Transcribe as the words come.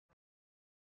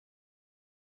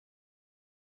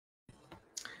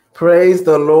Praise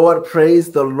the Lord.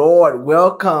 Praise the Lord.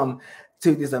 Welcome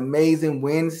to this amazing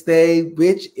Wednesday,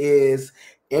 which is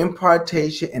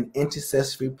impartation and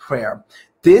intercessory prayer.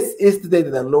 This is the day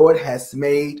that the Lord has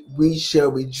made. We shall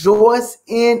rejoice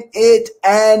in it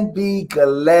and be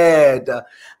glad.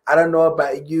 I don't know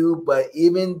about you, but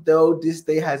even though this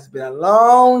day has been a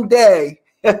long day,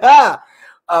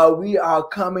 we are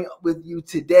coming with you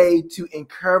today to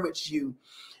encourage you.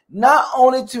 Not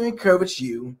only to encourage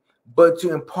you, but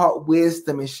to impart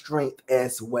wisdom and strength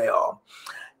as well.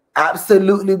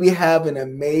 Absolutely, we have an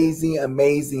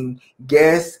amazing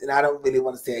guest, and I don't really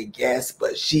want to say a guest,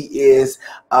 but she is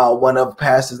one of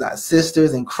pastors, our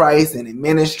sisters in Christ and in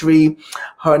ministry.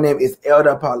 Her name is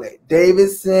Elder Paulette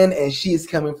Davidson, and she is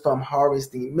coming from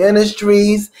Harvesting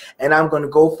Ministries. And I'm going to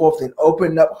go forth and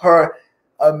open up her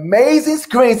amazing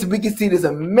screen so we can see this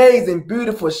amazing,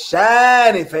 beautiful,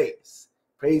 shiny face.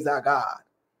 Praise our God.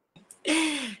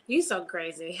 You so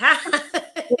crazy.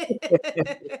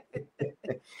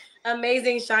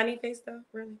 Amazing shiny face though.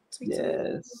 Really sweet.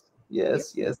 Yes.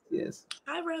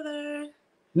 Hi, brother.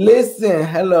 Listen,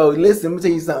 hello. Listen, let me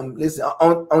tell you something. Listen,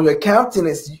 on your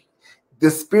countenance, the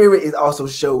spirit is also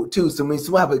showed too. So when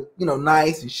you have a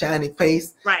nice and shiny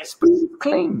face, right? Spirit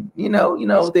clean. Yeah.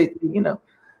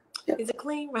 Is it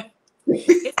clean? Right.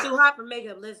 It's too hot for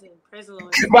makeup. Listen, praise the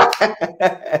Lord.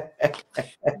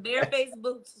 Bareface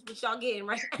boots is what y'all getting,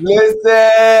 right?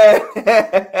 Listen.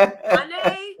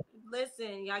 Monday,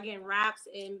 listen, y'all getting wraps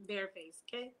and bareface,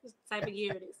 okay? This type of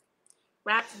gear it is.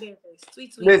 Wraps, bareface.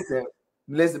 Sweet.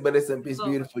 Listen, but it's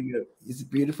beautiful. It's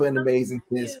beautiful and amazing.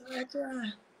 Yeah,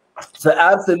 so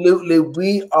absolutely,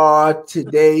 we are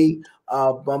today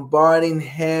bombarding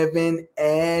heaven,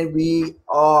 and we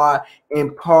are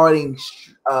imparting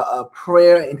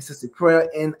prayer, intercessory prayer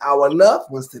in our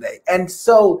loved ones today. And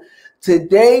so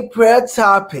today prayer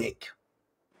topic,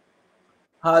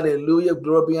 hallelujah,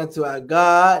 glory be unto our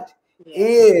God,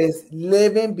 is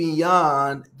living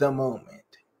beyond the moment.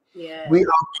 Yeah. We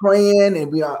are praying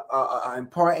and we are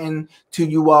imparting to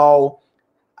you all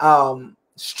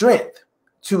strength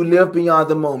to live beyond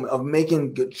the moment, of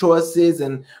making good choices,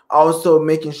 and also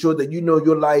making sure that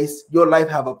your life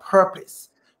have a purpose.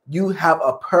 You have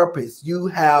a purpose. You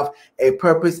have a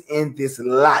purpose in this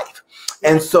life.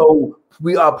 And so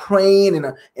we are praying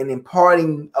and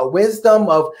imparting a wisdom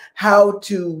of how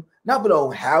to, not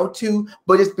below how to,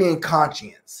 but just being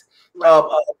conscious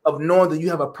of knowing that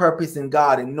you have a purpose in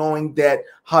God, and knowing that,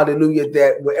 hallelujah,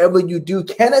 that whatever you do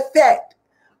can affect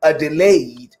a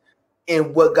delayed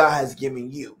in what God has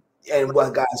given you and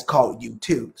what God has called you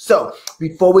to. So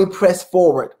before we press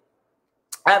forward,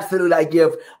 absolutely, I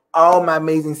give all my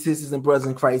amazing sisters and brothers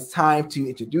in Christ time to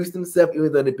introduce themselves,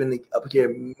 even though they've been up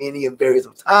here many and various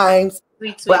of times.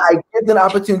 But I give them an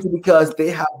opportunity because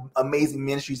they have amazing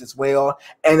ministries as well,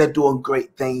 and they're doing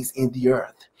great things in the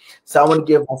earth. So I want to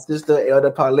give my sister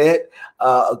Elder Paulette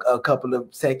a couple of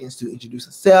seconds to introduce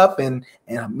herself and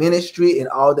her ministry and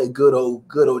all that good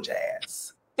old jazz.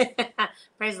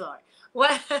 Praise the Lord.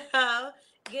 Well,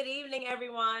 good evening,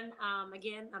 everyone.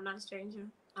 Again, I'm not a stranger.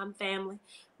 I'm family.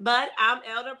 But I'm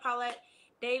Elder Paulette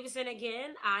Davidson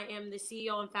again. I am the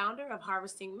CEO and founder of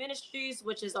Harvesting Ministries,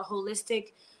 which is a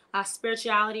holistic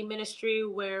spirituality ministry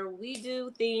where we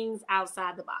do things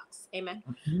outside the box. Amen.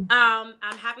 Mm-hmm.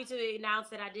 I'm happy to announce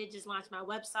that I did just launch my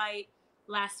website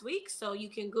last week. So you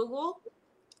can Google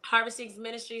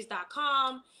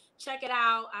harvestingsministries.com. Check it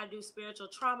out. I do spiritual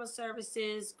trauma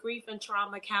services, grief and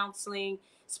trauma counseling,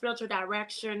 spiritual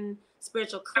direction,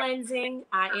 spiritual cleansing.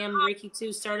 I am Reiki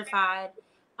 2 certified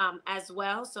as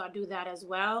well, so I do that as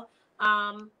well.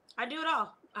 I do it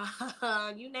all.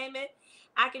 You name it,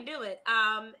 I can do it.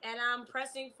 And I'm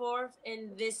pressing forth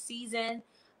in this season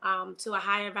to a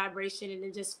higher vibration and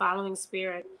then just following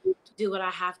spirit to do what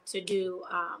I have to do.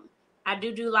 I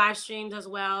do live streams as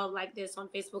well, like this on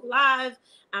Facebook Live.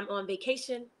 I'm on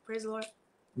vacation, praise the Lord.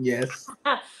 Yes.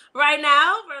 Right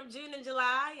now, from June and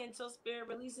July until Spirit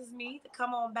releases me to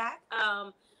come on back.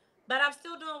 But I'm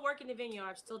still doing work in the vineyard.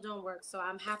 I'm still doing work. So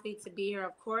I'm happy to be here,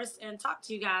 of course, and talk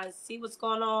to you guys, see what's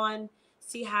going on,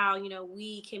 see how,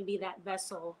 we can be that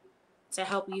vessel to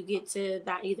help you get to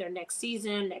that either next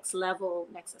season, next level,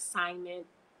 next assignment,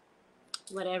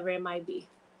 whatever it might be.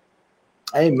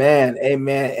 Amen.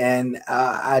 And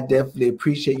I definitely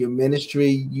appreciate your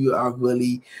ministry. You are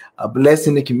really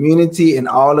blessing the community and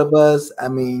all of us. I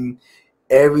mean,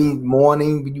 every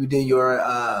morning when you did your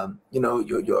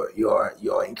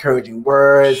your encouraging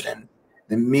words and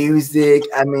the music,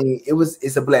 I mean,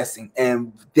 it's a blessing,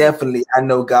 and definitely I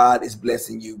know God is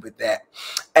blessing you with that.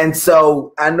 And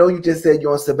so I know you just said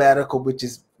you're on sabbatical, which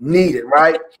is needed,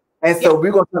 right? And so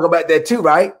we're gonna talk about that too,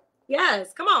 right?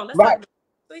 Yes, come on. Let's Right. talk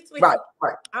about it. Sweet. Right.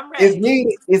 I'm ready. It's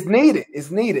needed. It's needed.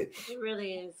 It's needed. It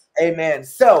really is. Amen.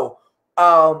 So,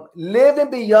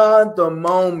 living beyond the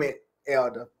moment,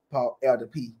 Elder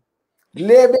P.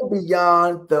 Living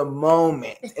beyond the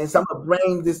moment. And so I'm gonna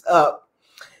bring this up.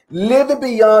 Living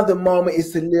beyond the moment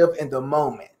is to live in the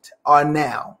moment or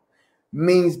now.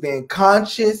 Means being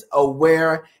conscious,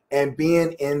 aware, and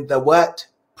being in the what?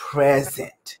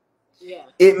 Present. Yeah.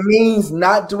 It means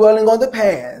not dwelling on the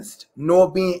past,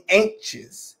 nor being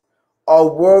anxious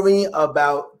or worrying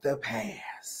about the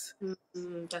past.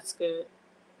 That's good.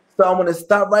 So I'm going to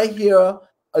stop right here.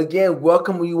 Again,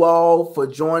 welcome you all for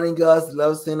joining us.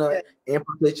 Love Center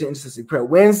Impartation Intercessory Prayer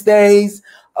Wednesdays.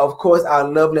 Of course, our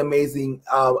lovely, amazing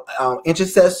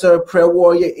intercessor, prayer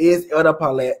warrior is Elder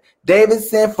Paulette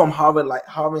Davidson from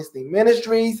Harvesting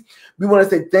Ministries. We want to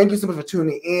say thank you so much for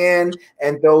tuning in,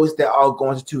 and those that are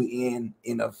going to tune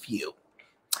in a few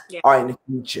or in the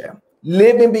future.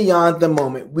 Living beyond the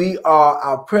moment.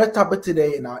 Our prayer topic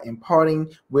today and our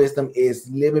imparting wisdom is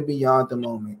living beyond the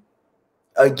moment.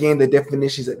 Again, the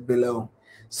definitions are below.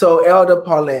 So, Elder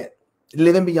Paulette,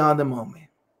 living beyond the moment.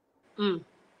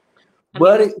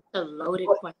 That's a loaded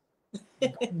question.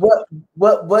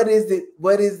 What is it?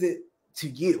 What is it to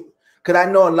you? Because I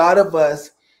know a lot of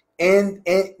us, and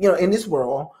in this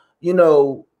world,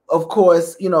 of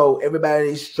course,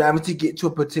 everybody's striving to get to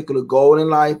a particular goal in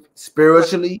life,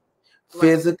 spiritually,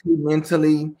 physically,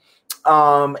 mentally,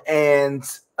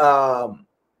 and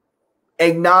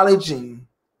acknowledging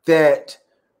that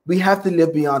we have to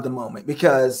live beyond the moment,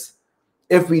 because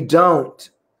if we don't,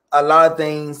 a lot of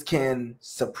things can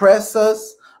suppress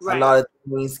us. A lot of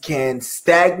things can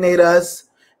stagnate us.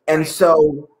 And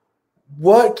so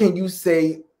what can you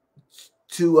say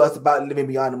to us about living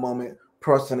beyond the moment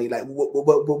personally? Like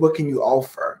what can you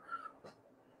offer?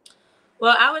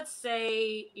 Well, I would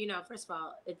say, first of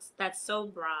all, that's so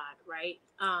broad, right?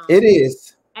 It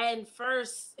is. And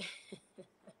first,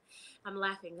 I'm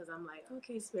laughing because I'm like,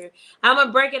 okay, Spirit. I'm going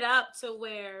to break it up to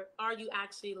where are you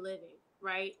actually living,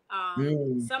 right?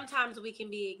 Sometimes we can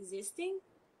be existing,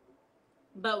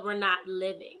 but we're not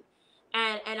living.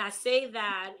 And I say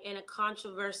that in a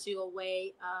controversial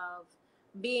way of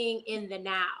being in the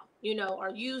now. Are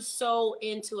you so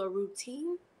into a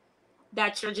routine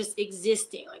that you're just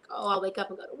existing? Like, oh, I'll wake up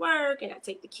and go to work and I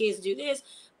take the kids to do this,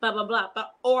 blah, blah, blah.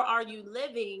 Or are you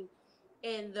living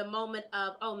in the moment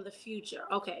of, in the future?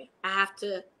 Okay, I have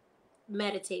to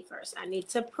meditate first. I need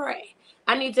to pray.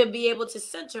 I need to be able to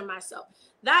center myself.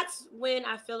 That's when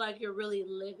I feel like you're really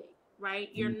living, right?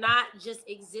 You're not just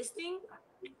existing,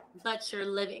 but you're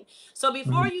living. So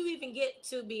before you even get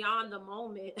to beyond the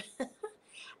moment,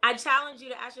 I challenge you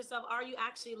to ask yourself, are you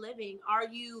actually living? Are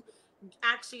you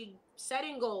actually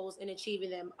setting goals and achieving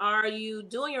them? Are you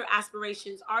doing your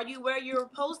aspirations? Are you where you're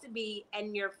supposed to be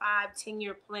in your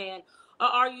 5-10-year plan? Or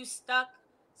are you stuck,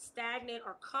 stagnant,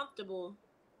 or comfortable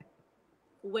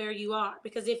where you are?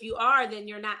 Because if you are, then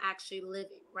you're not actually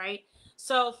living, right?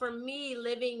 So for me,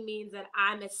 living means that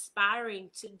I'm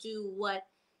aspiring to do what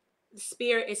the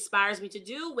Spirit inspires me to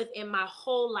do within my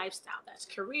whole lifestyle. That's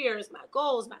careers, my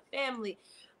goals, my family,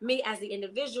 me as the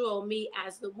individual, me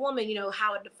as the woman,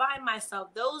 how I define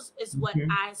myself. Those is what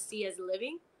I see as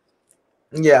living.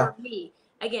 For me.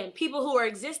 Again, people who are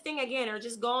existing, again, are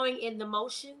just going in the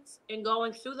motions and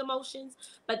going through the motions,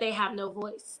 but they have no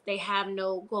voice. They have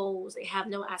no goals. They have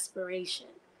no aspiration.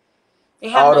 They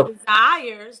have no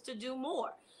desires to do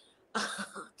more.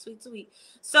 Sweet.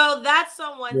 So that's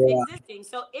someone's existing.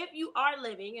 So if you are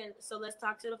living, and so let's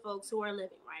talk to the folks who are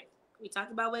living, right? We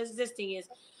talked about what existing is.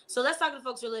 So let's talk to the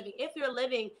folks who are living. If you're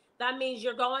living, that means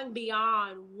you're going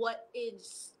beyond what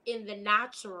is in the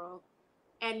natural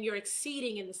and you're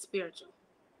exceeding in the spiritual.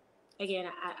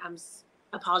 Again, I'm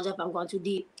apologize if I'm going too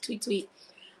deep. Tweet.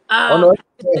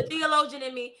 The theologian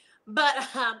in me, but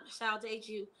shout out to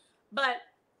HU. But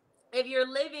if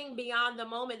you're living beyond the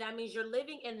moment, that means you're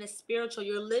living in the spiritual.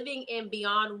 You're living in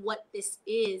beyond what this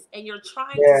is, and you're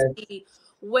trying to see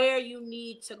where you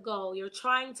need to go. You're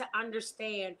trying to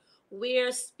understand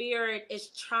where Spirit is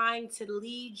trying to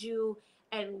lead you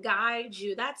and guide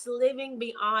you. That's living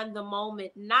beyond the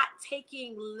moment, not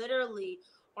taking literally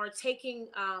or taking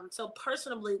so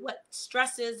personally what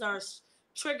stresses or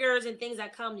triggers and things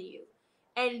that come to you,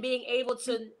 and being able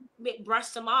to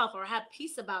brush them off or have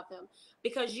peace about them.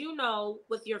 Because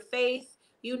with your faith,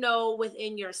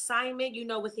 within your assignment,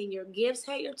 within your gifts,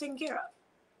 hey, you're taken care of.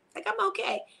 Like, I'm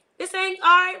okay. This ain't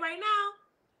all right now,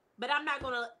 but I'm not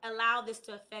going to allow this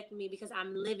to affect me because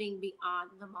I'm living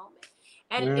beyond the moment.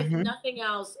 And if nothing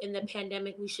else, in the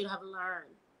pandemic, we should have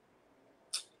learned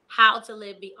how to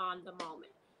live beyond the moment.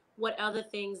 what other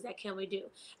things that can we do?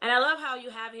 And I love how you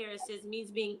have here, it says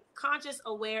means being conscious,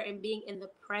 aware, and being in the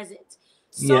present.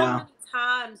 So Yeah. many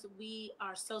times we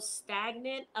are so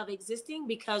stagnant of existing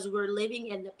because we're living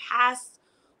in the past.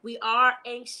 We are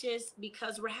anxious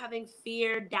because we're having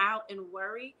fear, doubt, and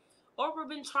worry, or we've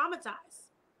been traumatized.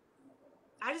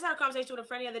 I just had a conversation with a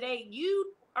friend the other day.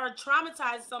 You are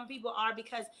traumatized, some people are,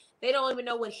 because they don't even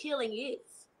know what healing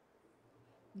is.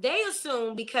 They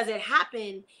assume because it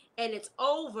happened and it's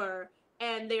over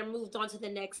and they're moved on to the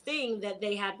next thing that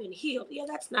they have been healed. Yeah,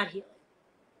 that's not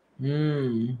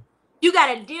healing. You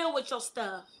got to deal with your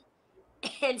stuff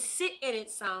and sit in it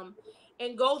some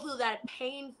and go through that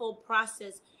painful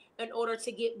process in order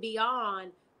to get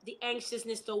beyond the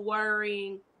anxiousness, the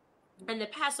worrying, and the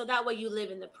past. So that way you live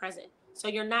in the present. So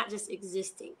you're not just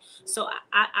existing. So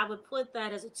I would put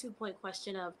that as a 2-point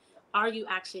question of, are you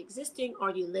actually existing or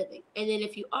are you living? And then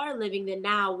if you are living, then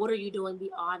now what are you doing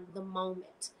beyond the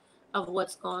moment of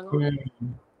what's going on?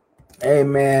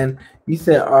 Amen. You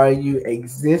said, are you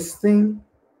existing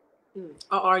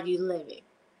Or are you living?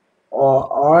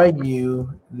 or are you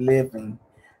living?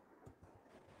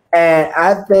 And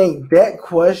I think that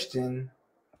question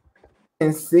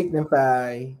can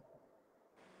signify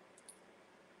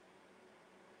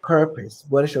purpose.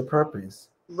 What is your purpose?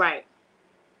 Right.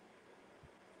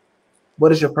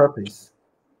 What is your purpose?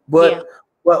 Yeah.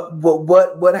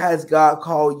 What has God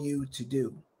called you to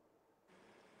do?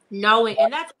 Knowing,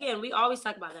 and that's, again, we always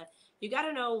talk about that. You got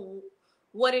to know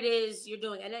what it is you're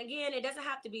doing. And again, it doesn't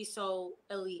have to be so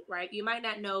elite, right? You might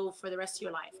not know for the rest of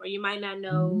your life, or you might not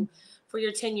know for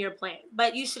your 10-year plan,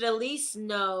 but you should at least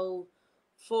know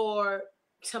for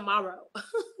tomorrow.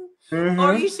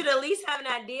 Or you should at least have an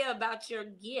idea about your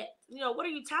gift. What are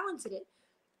you talented in?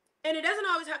 And it doesn't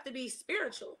always have to be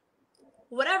spiritual.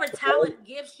 Whatever talent,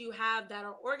 gifts you have that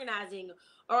are organizing,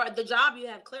 or the job you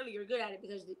have, clearly you're good at it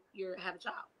because you have a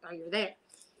job or you're there.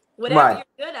 Whatever Right.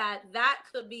 you're good at, that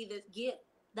could be the gift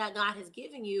that God has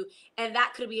given you, and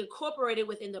that could be incorporated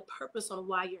within the purpose on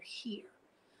why you're here.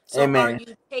 So Amen. are you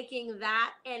taking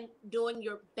that and doing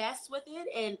your best with it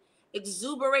and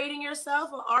exuberating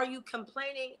yourself, or are you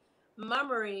complaining,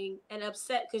 murmuring, and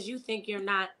upset because you think you're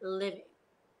not living?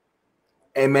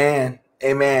 Amen.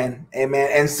 Amen. Amen.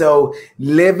 And so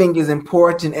living is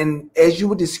important. And as you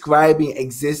were describing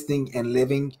existing and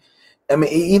living, I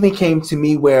mean, it even came to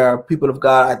me where people of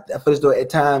God, I feel as though at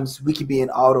times we can be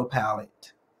in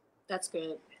autopilot. That's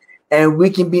good. And we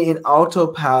can be in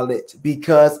autopilot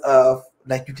because of,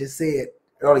 like you just said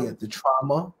earlier, the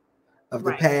trauma of the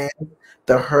Right. past,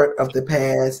 the hurt of the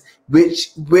past,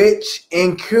 which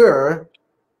incur,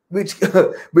 which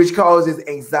which causes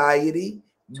anxiety,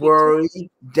 worry,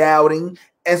 doubting.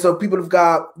 And so people of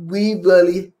God, we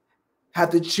really have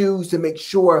to choose to make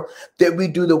sure that we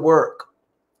do the work.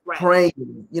 Right.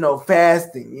 Praying,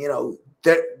 fasting,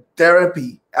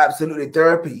 therapy, absolutely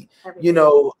therapy, Everything.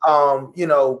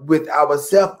 with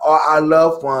ourselves or our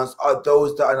loved ones or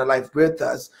those that are in life with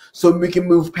us, so we can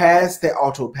move past that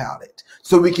autopilot,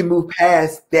 so we can move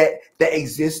past that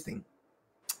existing.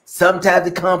 Sometimes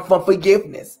it comes from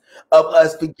forgiveness, of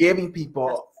us forgiving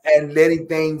people and letting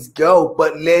things go,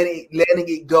 but letting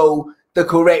it go the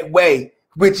correct way,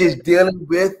 which is dealing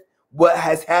with what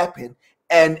has happened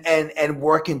and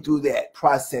working through that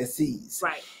processes.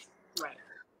 Right. Right.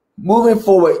 Moving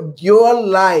forward, your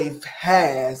life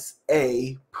has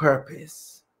a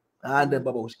purpose. I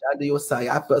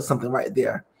felt something right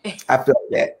there. I felt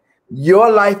that.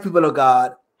 Your life, people of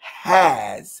God,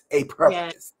 has a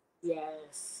purpose.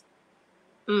 Yes.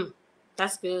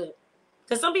 That's good.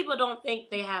 Because some people don't think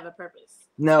they have a purpose.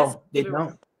 No, they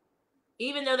don't.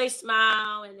 Even though they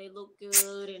smile and they look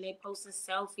good and they posting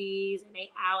selfies and they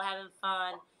out having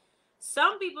fun,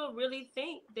 some people really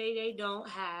think they don't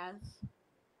have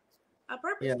a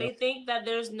purpose. Yeah. They think that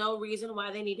there's no reason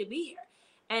why they need to be here.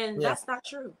 And Yeah. that's not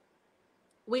true.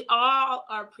 We all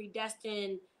are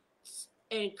predestined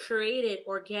and created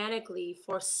organically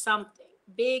for something.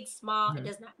 Big, small, it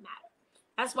does not matter.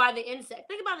 That's why the insect.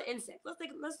 Think about the insect. Let's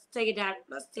take it down.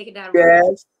 Let's take it down.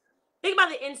 Yes. Think about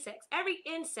the insects. Every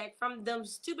insect, from them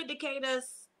stupid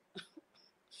cicadas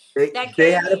that They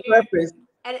came had a here, purpose.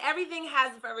 and everything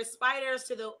has, from spiders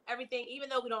to the everything. Even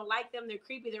though we don't like them, they're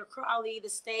creepy, they're crawly. The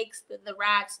snakes, the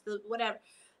rats, the whatever.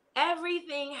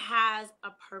 Everything has a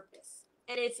purpose,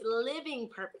 and it's living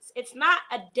purpose. It's not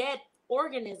a dead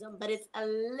organism, but it's a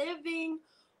living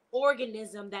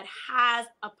organism that has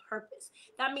a purpose.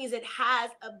 That means it has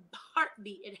a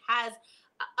heartbeat. It has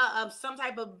some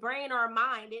type of brain or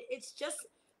mind. It's just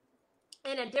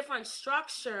in a different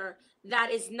structure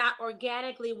that is not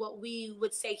organically what we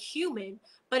would say human,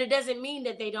 but it doesn't mean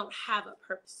that they don't have a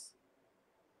purpose.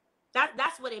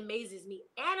 That's what amazes me.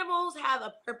 Animals have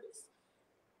a purpose.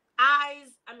 Eyes,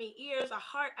 ears, a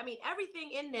heart,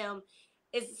 everything in them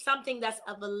is something that's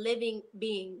of a living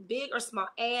being, big or small.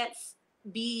 Ants,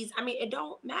 bees, it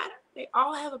don't matter. They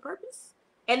all have a purpose.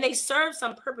 And they serve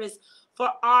some purpose for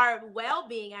our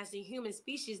well-being as a human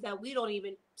species that we don't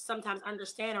even sometimes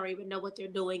understand or even know what they're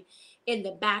doing in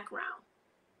the background.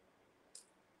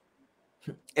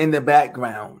 In the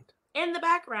background. In the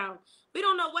background. We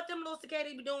don't know what them little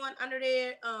cicadas be doing under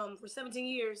there for 17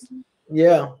 years.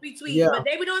 Yeah. Tweet, but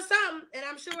they be doing something, and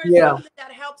I'm sure it's something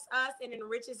that helps us and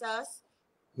enriches us.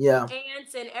 Yeah.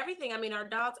 Ants and everything. Our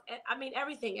dogs.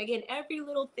 Everything. Again, every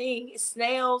little thing.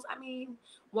 Snails.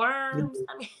 Worms.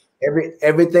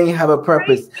 Everything have a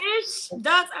purpose. Fish,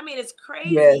 ducks. It's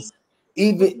crazy. Yes.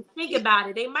 Even think about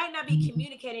it. They might not be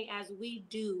communicating as we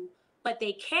do, but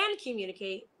they can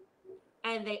communicate,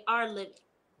 and they are living.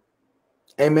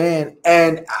 Amen.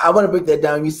 And I want to break that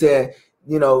down. You said,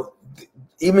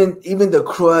 even the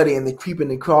cruddy and the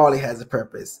creeping and crawling has a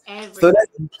purpose. So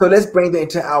let's bring that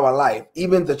into our life.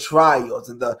 Even the trials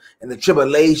and the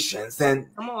tribulations and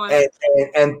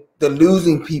the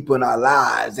losing people in our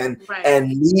lives and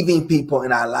leaving people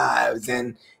in our lives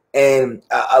and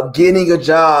getting a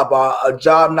job or a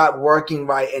job not working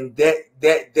right and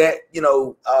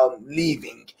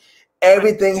leaving.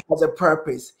 Everything has a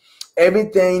purpose.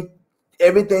 Everything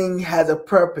has a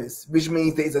purpose, which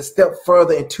means there's a step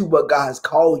further into what God has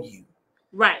called you.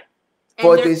 Right. And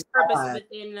for there's this purpose time.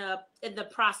 within the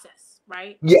process,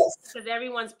 right? Yes. Because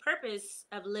everyone's purpose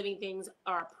of living things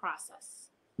are a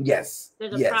process. Yes.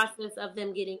 There's a process of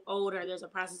them getting older. There's a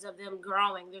process of them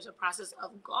growing. There's a process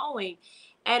of going.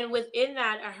 And within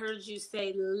that, I heard you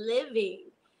say living.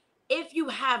 If you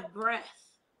have breath,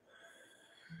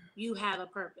 you have a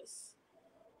purpose.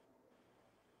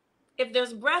 If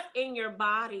there's breath in your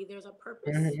body, there's a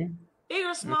purpose. Mm-hmm. Big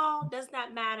or small, does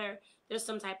not matter. There's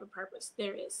some type of purpose.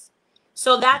 There is.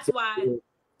 So that's why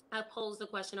I pose the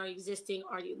question, are you existing?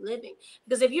 Are you living?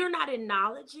 Because if you're not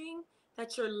acknowledging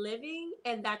that you're living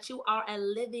and that you are a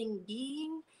living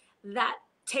being that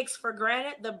takes for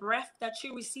granted the breath that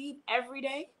you receive every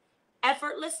day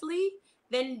effortlessly,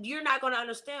 then you're not going to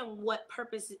understand what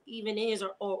purpose even is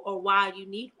or why you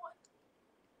need one.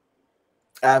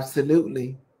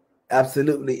 Absolutely.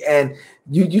 Absolutely. And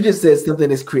you just said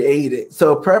something is created.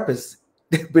 So purpose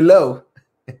below,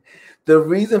 the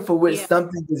reason for which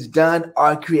something is done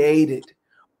or created,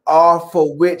 or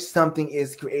for which something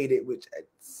is created, which I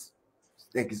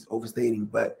think is overstating,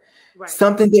 but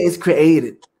something that is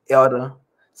created, Elder,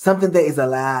 something that is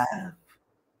alive.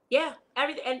 Yeah,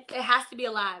 everything, and it has to be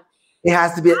alive. It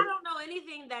has to be. I don't know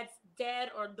anything that's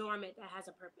dead or dormant that has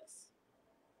a purpose.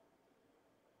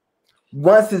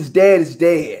 Once it's dead, it's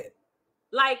dead.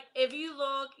 Like if you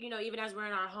look, even as we're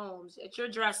in our homes, at your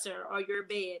dresser or your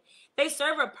bed, they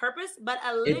serve a purpose, but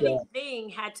a living thing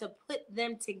had to put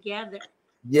them together.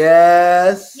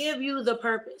 Yes. Give you the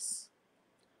purpose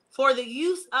for the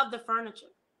use of the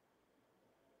furniture.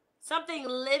 Something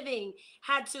living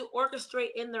had to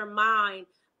orchestrate in their mind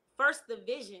first the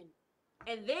vision,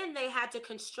 and then they had to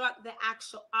construct the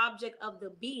actual object of the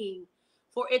being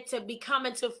for it to become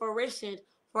into fruition,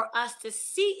 for us to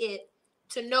see it,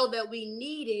 to know that we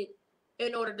need it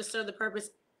in order to serve the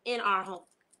purpose in our home.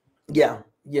 Yeah.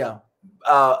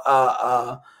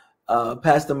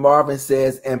 Pastor Marvin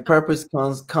says, and purpose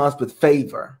comes with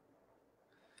favor.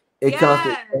 It comes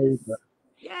with favor.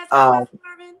 Yes, Marvin.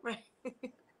 Right.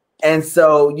 And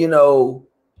so,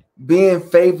 being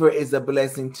favored is a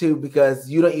blessing too, because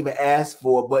you don't even ask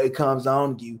for it, but it comes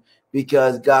on you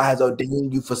because God has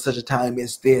ordained you for such a time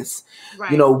as this. Right.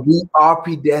 We are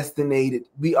predestinated.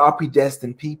 We are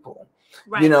predestined people.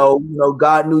 Right.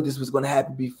 God knew this was going to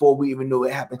happen before we even knew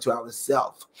it happened to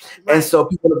ourselves. Right. And so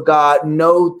people of God,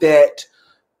 know that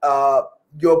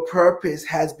your purpose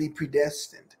has been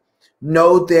predestined.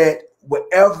 Know that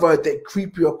whatever that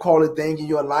creepy or crawly thing in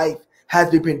your life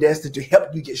has been predestined to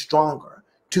help you get stronger,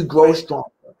 to grow stronger,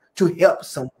 to help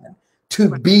someone,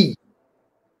 to be.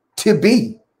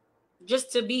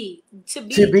 Just to be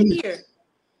here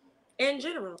in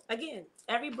general. Again,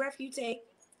 every breath you take,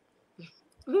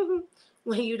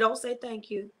 when you don't say thank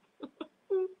you,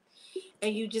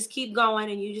 and you just keep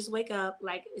going and you just wake up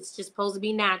like it's just supposed to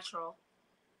be natural.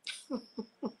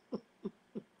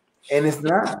 And it's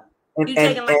not. You're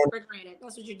taking life for granted.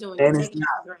 That's what you're doing. And it's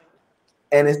not.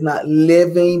 And it's not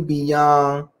living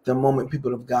beyond the moment,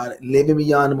 people of God. Living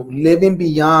beyond the moment. Living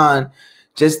beyond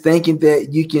just thinking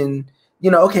that you can,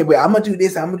 okay, wait, I'm going to do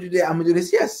this. I'm going to do that. I'm going to do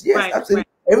this. Yes, absolutely. Right.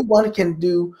 Everyone can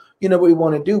do, what we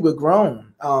want to do. We're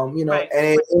grown. And at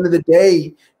the end of the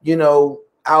day,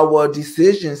 our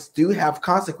decisions do have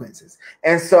consequences.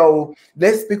 And so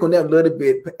let's speak on that a little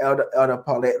bit, Elder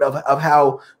Paulette, of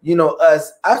how,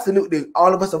 us, absolutely,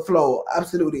 all of us are flawed.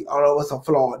 Absolutely, all of us are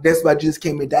flawed. That's why Jesus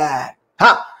came and died.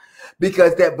 Ha!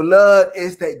 Because that blood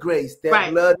is that grace,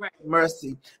 that blood is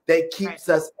mercy that keeps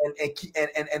us,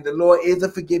 and the Lord is a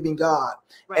forgiving God.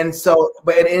 And so,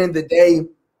 but at the end of the day,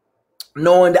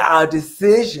 knowing that our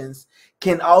decisions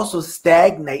can also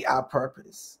stagnate our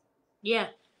purpose. Yeah,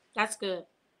 that's good.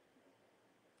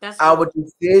 Our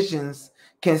decisions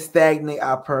can stagnate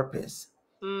our purpose.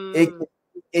 It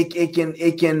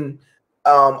can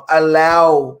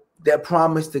allow that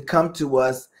promise to come to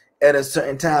us at a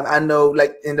certain time. I know,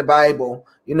 like in the Bible,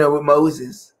 with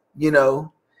Moses,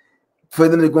 for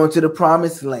them to go into the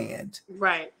promised land.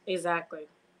 Right, exactly.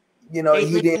 They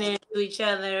listening to each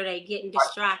other, they getting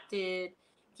distracted,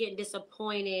 getting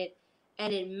disappointed,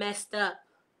 and it messed up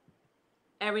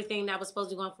everything that was supposed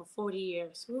to go on for 40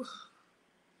 years.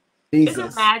 Just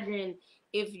imagine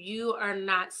if you are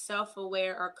not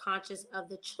self-aware or conscious of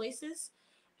the choices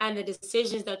and the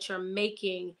decisions that you're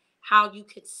making, how you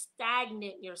could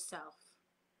stagnate yourself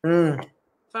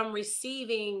from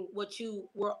receiving what you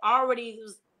were already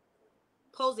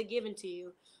supposed to given to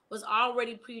you, was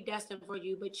already predestined for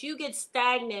you, but you get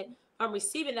stagnant from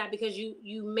receiving that because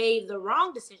you made the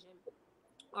wrong decision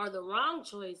or the wrong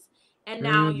choice, and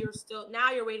now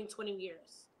you're waiting 20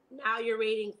 years. Now you're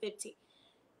waiting 15.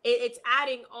 It's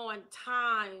adding on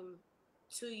time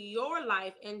to your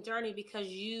life and journey because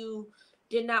you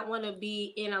did not want to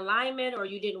be in alignment, or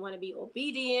you didn't want to be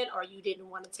obedient, or you didn't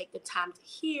want to take the time to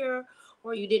hear,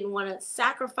 or you didn't want to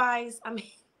sacrifice. I mean,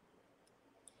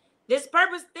 this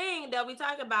purpose thing that we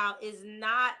talk about is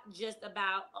not just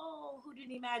about, who did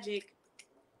any magic?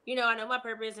 I know my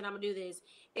purpose and I'm going to do this.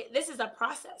 This is a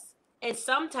process. And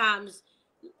sometimes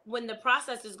when the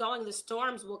process is going, the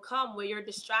storms will come where you're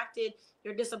distracted,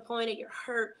 you're disappointed, you're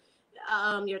hurt,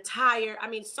 you're tired. I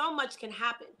mean, so much can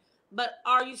happen. But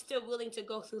are you still willing to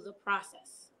go through the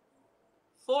process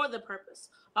for the purpose?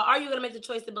 Or are you going to make the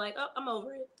choice to be like, I'm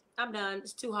over it. I'm done.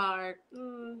 It's too hard.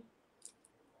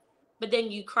 But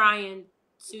then you crying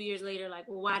 2 years later, like,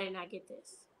 well, why didn't I get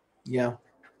this? Yeah.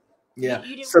 Yeah.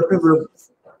 So people,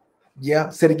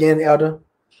 say it again, Elder.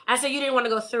 I said you didn't want to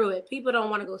go through it. People don't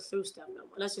want to go through stuff no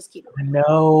more. Let's just keep it real.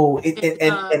 No.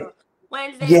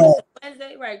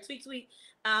 Wednesday, right? Tweet.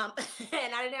 And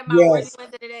I didn't have my words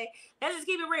Wednesday today. Let's just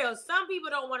keep it real. Some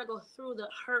people don't want to go through the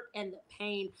hurt and the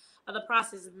pain of the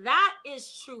process. That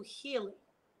is true healing.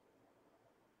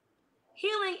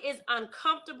 Healing is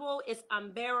uncomfortable. It's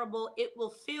unbearable. It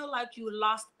will feel like you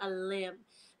lost a limb.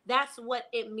 That's what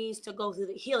it means to go through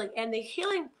the healing. And the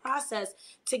healing process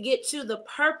to get to the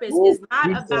purpose is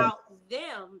not about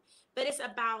them, but it's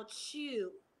about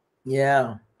you.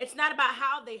 Yeah. It's not about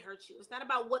how they hurt you. It's not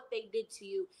about what they did to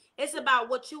you. It's about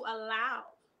what you allowed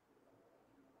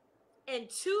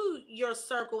into your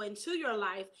circle, into your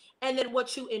life, and then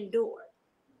what you endured.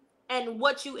 And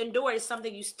what you endure is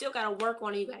something you still got to work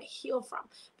on and you got to heal from.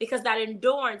 Because that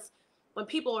endurance, when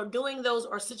people are doing those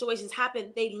or situations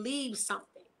happen, they leave something.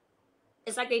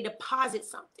 It's like they deposit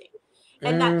something.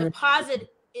 And that deposit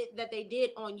that they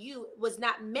did on you was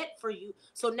not meant for you.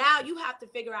 So now you have to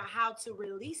figure out how to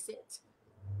release it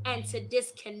and to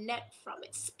disconnect from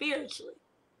it spiritually.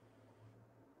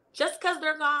 Just because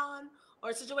they're gone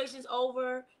or situation's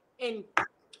over and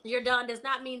you're done does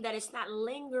not mean that it's not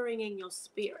lingering in your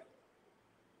spirit.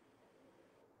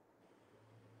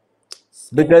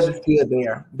 Because it's still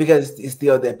there. Because it's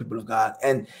still there, people of God.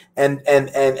 And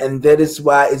that is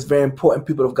why it's very important,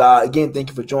 people of God. Again, thank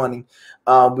you for joining.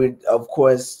 We're, of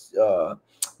course,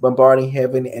 bombarding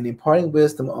heaven and imparting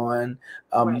wisdom on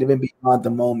living beyond the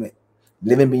moment,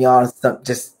 living beyond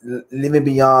living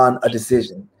beyond a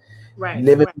decision,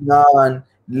 living beyond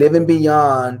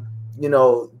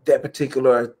that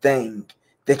particular thing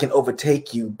that can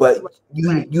overtake you, but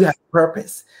you have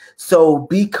purpose. So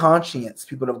be conscious,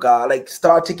 people of God. Like,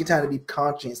 start taking time to be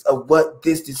conscious of what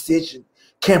this decision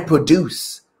can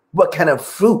produce, what kind of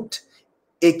fruit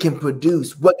it can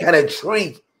produce, what kind of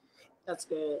tree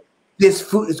this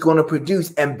fruit is going to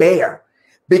produce and bear.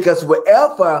 Because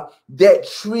wherever that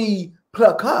tree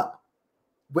pluck up,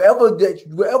 wherever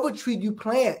tree you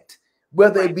plant,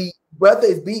 whether it be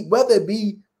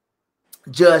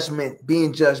judgment,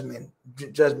 being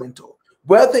judgmental,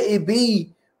 whether it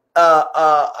be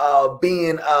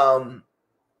being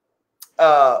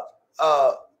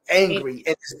angry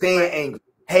and staying angry,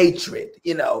 hatred,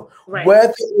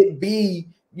 whether it be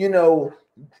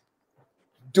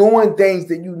doing things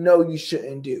that you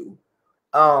shouldn't do,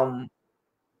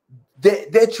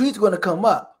 that tree's going to come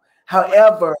up.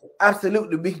 However,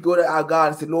 absolutely, we can go to our God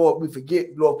and say, Lord,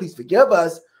 Lord, please forgive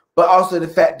us. But also the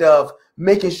fact of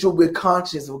making sure we're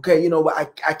conscious, okay, you know what,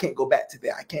 I can't go back to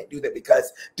that. I can't do that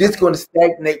because this is going to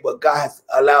stagnate what God has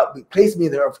placed me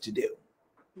in the earth to do.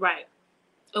 Right.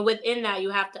 And within that, you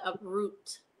have to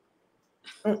uproot.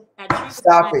 That tree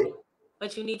Stop it.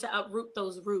 But you need to uproot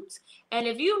those roots. And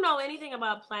if you know anything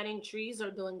about planting trees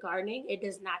or doing gardening, it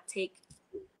does not take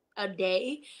a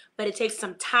day, but it takes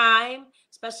some time,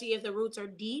 especially if the roots are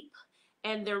deep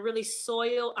and they're really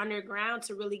soil underground,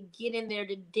 to really get in there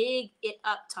to dig it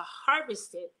up, to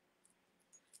harvest it,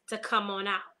 to come on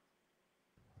out.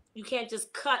 You can't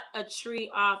just cut a tree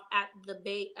off at the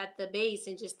base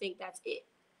and just think that's it,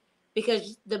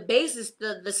 because the base is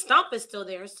the stump is still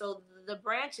there, so the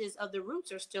branches of the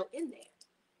roots are still in there.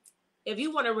 If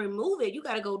you want to remove it, you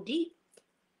got to go deep.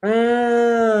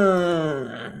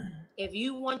 If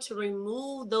you want to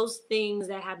remove those things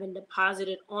that have been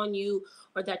deposited on you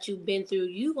or that you've been through,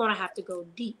 you're going to have to go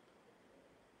deep.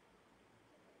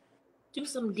 Do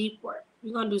some deep work.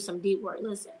 You're going to do some deep work.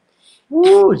 Listen.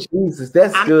 Oh, Jesus,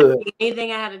 that's good.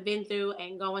 Anything I haven't been through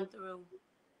and going through,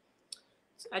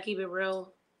 so I keep it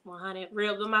real, 100,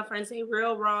 real. What my friends say,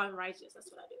 real, raw, and righteous. That's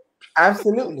what I do.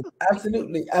 Absolutely,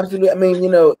 absolutely, absolutely. I mean,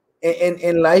 you know,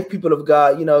 in life, people of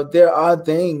God, you know, there are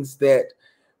things that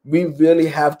we really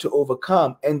have to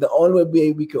overcome, and the only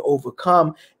way we can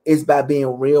overcome is by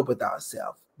being real with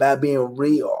ourselves, by being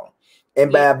real,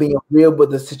 and by being real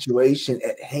with the situation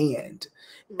at hand,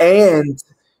 and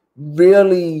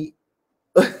really,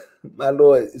 my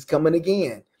Lord, is coming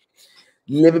again.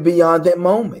 Living beyond that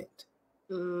moment.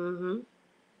 Living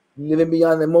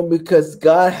beyond that moment, because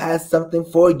God has something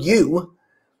for you.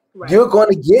 You're going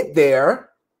to get there.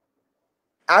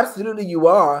 Absolutely, you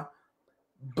are.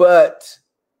 But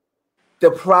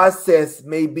the process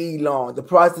may be long. The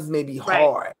process may be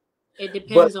hard. It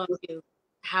depends on you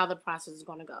how the process is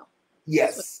going to go.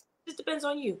 Yes. It depends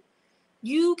on you.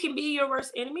 You can be your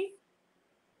worst enemy,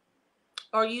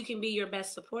 or you can be your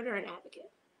best supporter and advocate.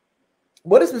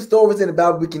 What are some stories in the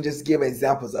Bible we can just give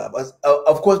examples of?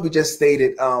 Of course, we just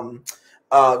stated,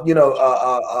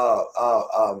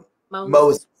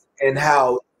 Moses and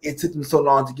how it took them so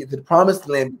long to get to the promised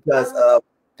land because of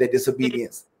their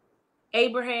disobedience.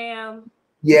 Abraham.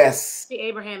 Yes.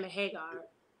 Abraham and Hagar.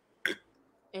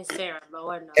 And Sarah,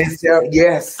 Lord knows. And Sarah,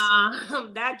 yes.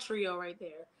 That trio right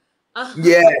there.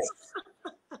 Yes.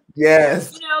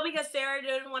 Yes. You know, because Sarah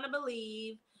didn't want to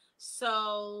believe.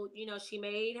 So, you know, she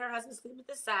made her husband sleep with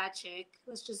the side chick.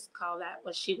 Let's just call that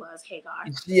what she was, Hagar.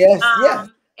 Yes, yes.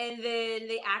 And then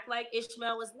they act like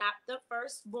Ishmael was not the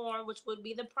firstborn, which would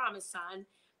be the promised son,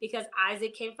 because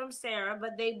Isaac came from Sarah,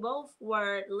 but they both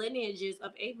were lineages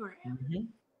of Abraham.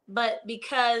 But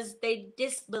because they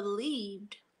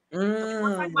disbelieved,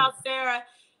 we're talking about Sarah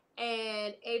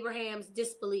and Abraham's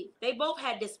disbelief. They both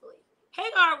had disbelief.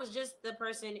 Hagar was just the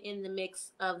person in the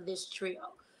mix of this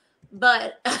trio.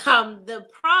 But the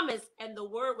promise and the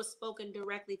word was spoken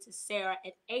directly to Sarah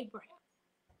and Abraham.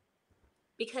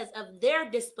 Because of their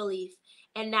disbelief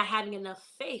and not having enough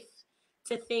faith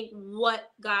to think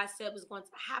what God said was going to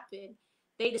happen,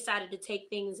 they decided to take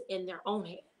things in their own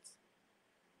hands.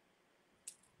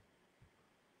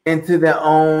 Into their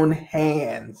own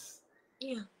hands.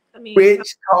 Yeah. I mean,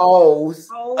 which caused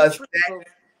a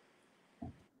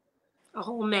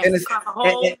whole mess. A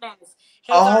whole mess.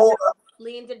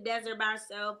 Fleeing to the desert by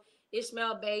herself.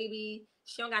 Ishmael baby.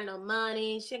 She don't got no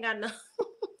money. She ain't got no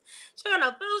she don't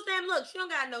got no food stamp. Look, she don't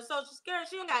got no social security.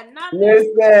 She don't got nothing.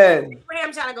 Listen.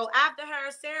 Abraham trying to go after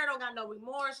her. Sarah don't got no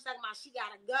remorse. She's talking about she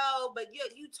gotta go. But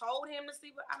you told him to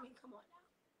sleep with. I mean, come on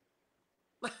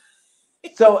now.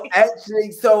 So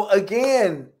actually,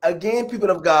 again,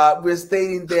 people of God, we're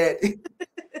stating that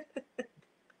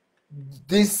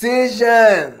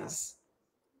decisions.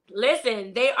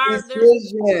 Listen, there's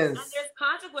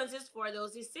consequences for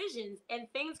those decisions, and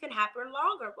things can happen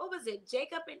longer. What was it?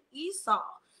 Jacob and Esau.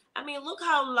 I mean, look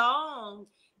how long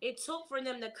it took for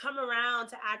them to come around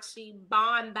to actually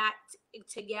bond back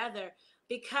together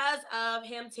because of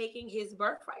him taking his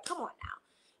birthright. Come on now.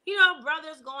 You know,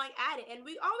 brothers going at it. And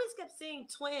we always kept seeing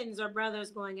twins or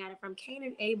brothers going at it. From Cain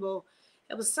and Abel,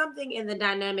 it was something in the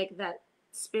dynamic that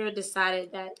Spirit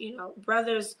decided that, you know,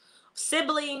 brothers,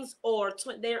 siblings, or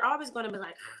they're always going to be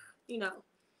like, you know.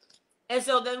 And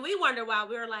so then we wonder why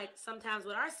we're like sometimes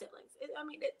with our siblings.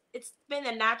 It's been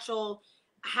a natural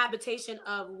habitation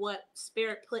of what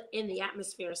Spirit put in the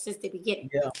atmosphere since the beginning.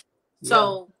 Yeah.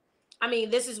 So, I mean,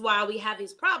 this is why we have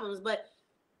these problems. But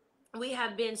we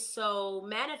have been so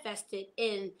manifested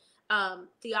in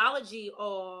theology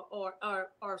or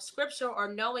scripture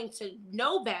or knowing to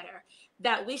know better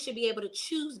that we should be able to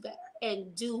choose better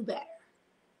and do better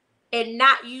and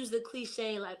not use the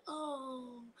cliche like,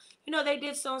 oh, you know, they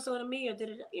did so-and-so to me or did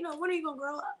it, you know, when are you going to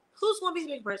grow up? Who's going to be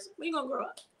the big person? When are you going to grow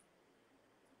up?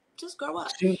 Just grow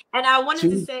up. And I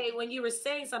wanted to say, when you were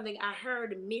saying something, I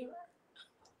heard mirror.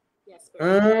 Yes,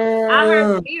 I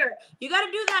heard mirror. You got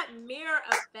to do that mirror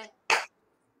effect.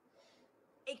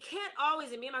 It can't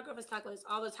always, and me and my girlfriends talk about this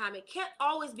all the time, it can't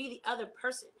always be the other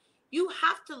person. You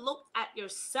have to look at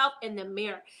yourself in the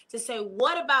mirror to say,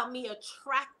 what about me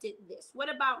attracted this? What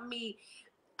about me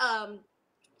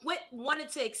wanted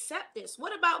to accept this?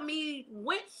 What about me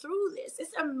went through this?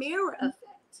 It's a mirror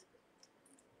effect.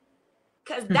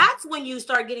 Because that's when you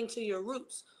start getting to your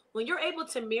roots. When you're able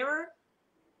to mirror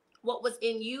what was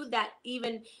in you that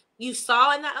even you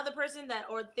saw in that other person, that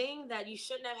or thing that you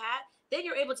shouldn't have had, then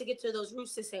you're able to get to those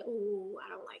roots to say, oh, I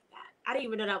don't like that. I didn't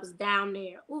even know that was down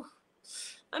there. Ooh,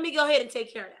 let me go ahead and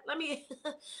take care of that. Let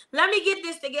me get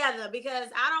this together because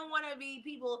I don't want to be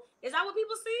people. Is that what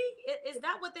people see? Is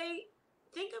that what they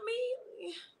think of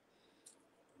me?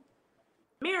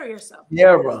 Mirror yourself.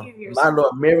 Mirror. My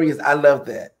Lord, mirror is, I love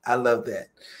that. I love that.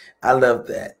 I love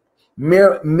that.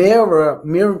 Mirror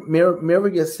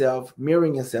yourself,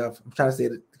 mirroring yourself. I'm trying to say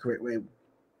it the correct way.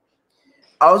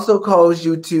 Also calls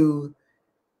you to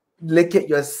look at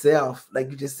yourself,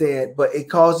 like you just said, but it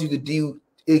causes you to do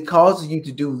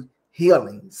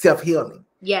healing, self-healing.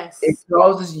 Yes. It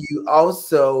causes you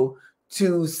also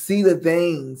to see the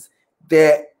things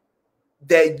that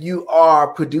you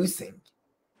are producing.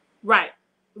 Right.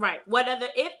 Right. What other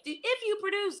if you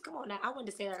produce, come on now. I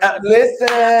wanted to say that. Listen.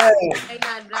 I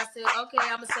said, okay,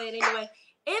 I'm gonna say it anyway.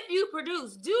 If you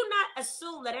produce, do not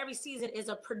assume that every season is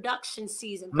a production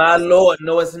season. My Lord,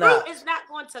 no, it's not. Fruit is not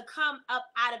going to come up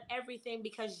out of everything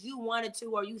because you wanted to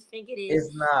or you think it is.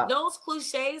 It's not. Those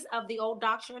cliches of the old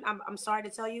doctrine, I'm sorry to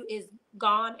tell you, is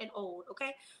gone and old.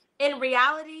 Okay. In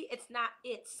reality, it's not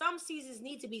it. Some seasons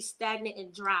need to be stagnant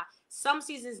and dry. Some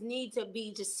seasons need to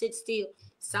be just sit still.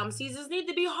 Some seasons need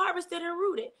to be harvested and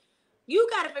rooted. You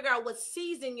got to figure out what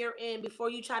season you're in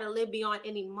before you try to live beyond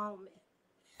any moment.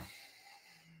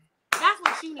 That's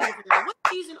what you need to figure out. What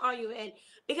season are you in?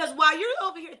 Because while you're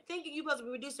over here thinking you're supposed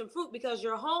to be producing fruit because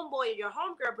your homeboy or your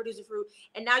homegirl producing fruit,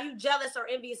 and now you're jealous or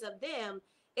envious of them,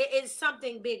 it is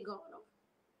something big going on.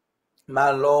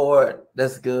 My Lord,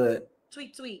 that's good.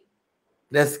 Tweet.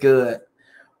 That's good.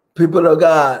 People of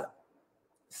God,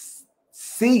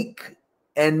 seek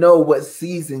and know what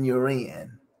season you're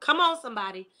in. Come on,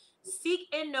 somebody. Seek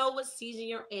and know what season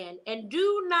you're in. And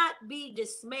do not be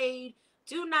dismayed.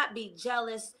 Do not be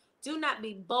jealous. Do not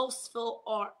be boastful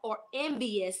or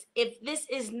envious if this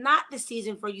is not the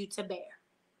season for you to bear.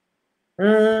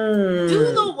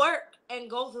 Do the work and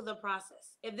go through the process.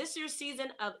 If this is your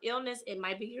season of illness, it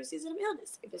might be your season of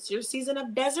illness. If it's your season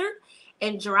of desert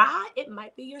and dry, it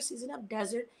might be your season of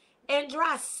desert and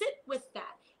dry. Sit with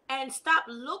that and stop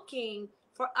looking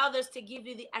for others to give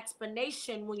you the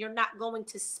explanation when you're not going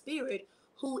to Spirit,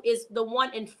 who is the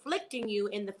one inflicting you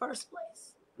in the first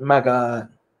place. My God,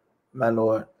 my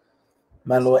Lord,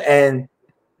 and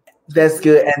that's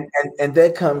good. And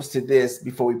that comes to this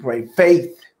before we pray.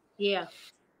 Faith. Yeah.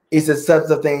 It's a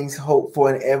substance of things hoped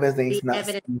for and evidence not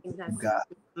seen from God.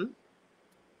 Mm-hmm.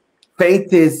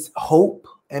 Faith is hope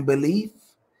and belief.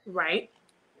 Right.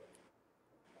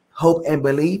 Hope and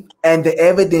belief. And the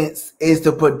evidence is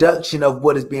the production of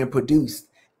what is being produced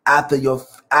after your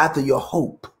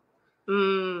hope.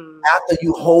 After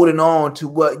you holding on to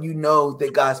what you know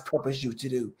that God's purposed you to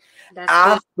do.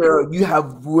 After you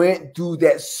have went through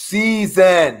that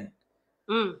season.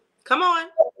 Come on.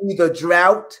 Either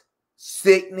drought,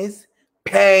 sickness,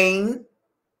 pain.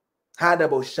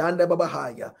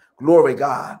 Glory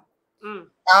God.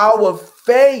 Our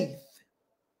faith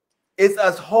is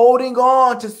us holding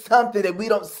on to something that we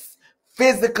don't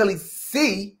physically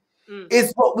see.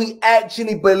 It's what we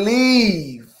actually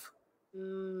believe.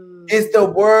 It's the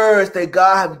words that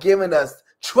God have given us.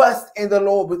 Trust in the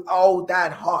Lord with all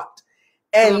thine heart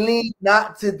and lean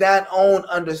not to thine own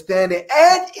understanding,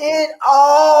 and in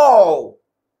all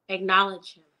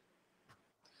acknowledge him.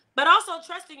 But also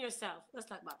trust in yourself. Let's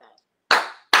talk about that.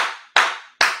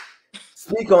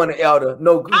 Speak on it, elder.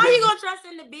 No. How are you going to trust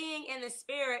in the being and the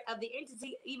spirit of the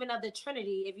entity, even of the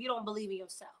Trinity, if you don't believe in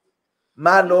yourself?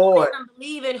 My Lord. You don't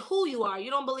believe in who you are.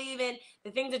 You don't believe in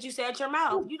the things that you say at your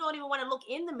mouth. You don't even want to look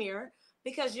in the mirror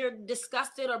because you're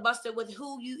disgusted or busted with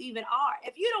who you even are.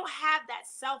 If you don't have that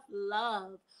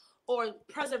self-love or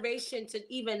preservation to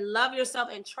even love yourself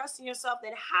and trust in yourself,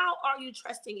 then how are you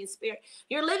trusting in spirit?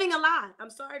 You're living a lie. I'm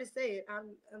sorry to say it.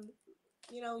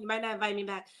 You might not invite me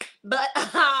back, but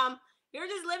you're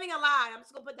just living a lie. I'm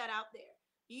just gonna put that out there.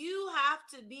 You have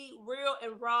to be real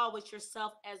and raw with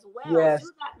yourself as well. Yes.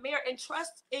 Do that mirror and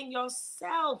trust in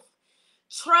yourself.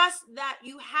 Trust that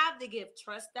you have the gift.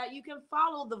 Trust that you can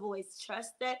follow the voice.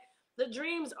 Trust that the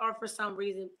dreams are for some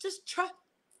reason. Just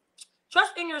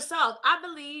trust in yourself. I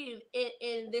believe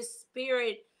in this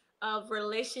spirit of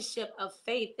relationship of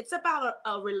faith. It's about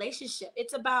a relationship.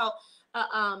 It's about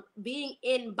being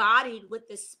embodied with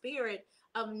the spirit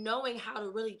of knowing how to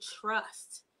really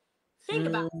trust. Think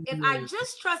about it. If I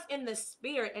just trust in the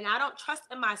spirit and I don't trust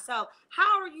in myself,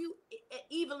 how are you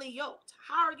evenly yoked?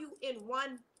 How are you in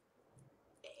one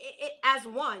as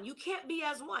one? You can't be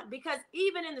as one, because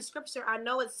even in the scripture, I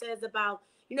know it says about,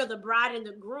 the bride and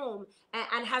the groom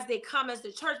and as they come as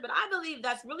the church, but I believe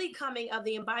that's really coming of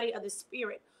the embodiment of the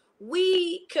spirit.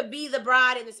 We could be the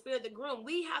bride and the spirit of the groom.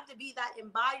 We have to be that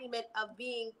embodiment of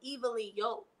being evenly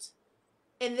yoked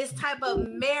in this type of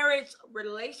marriage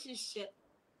relationship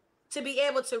to be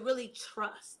able to really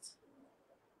trust.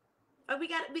 Like we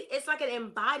got to be, it's like an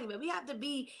embodiment. We have to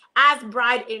be as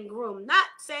bride and groom, not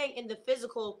saying in the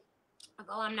physical, like,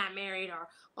 oh, I'm not married, or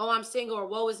oh, I'm single, or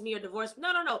woe is me, or divorced. No.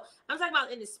 I'm talking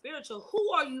about in the spiritual.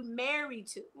 Who are you married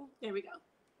to? There we go.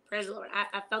 Praise the Lord.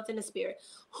 I felt in the spirit.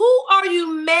 Who are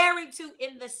you married to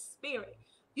in the spirit?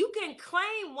 You can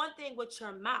claim one thing with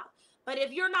your mouth, but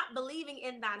if you're not believing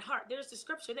in that heart, there's the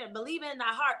scripture there, believing in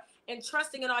that heart and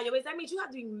trusting in all your ways. That means you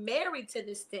have to be married to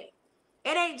this thing.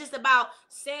 It ain't just about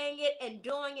saying it and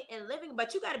doing it and living,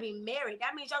 but you got to be married.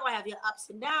 That means y'all going to have your ups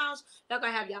and downs. Y'all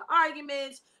going to have your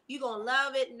arguments. You going to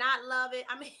love it, not love it.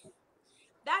 I mean,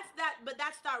 but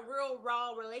that's that real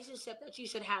raw relationship that you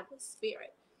should have with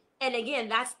spirit. And again,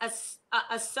 that's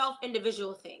a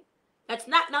self-individual thing. That's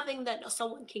not nothing that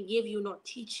someone can give you nor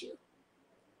teach you.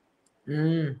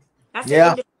 That's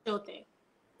an individual thing.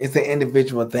 It's an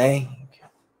individual thing.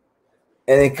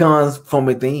 And it comes from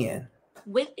within.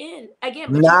 Within.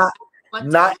 Again, but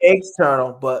not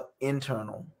external, but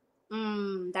internal.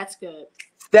 That's good.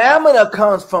 Stamina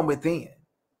comes from within.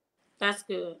 That's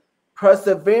good.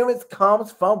 Perseverance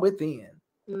comes from within.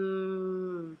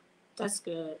 That's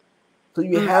good. So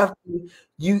you have to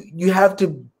you have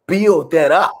to build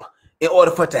that up in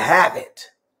order for it to have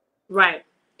it. Right.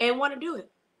 And want to do it.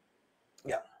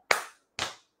 Yeah.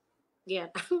 Yeah.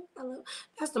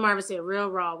 Pastor Marvin said real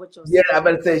raw with yourself. Yeah, I'm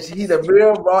about to say he's a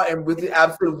real raw and with you,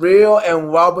 absolutely real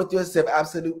and raw with yourself.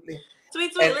 Absolutely.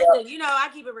 Sweet. Listen, I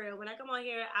keep it real. When I come on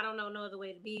here, I don't know no other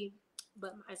way to be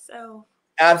but myself.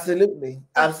 Absolutely.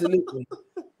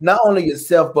 Not only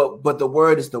yourself, but the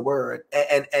word is the word,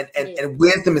 and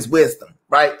wisdom is wisdom,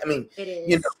 right? I mean, it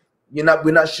is. We're not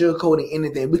sugarcoating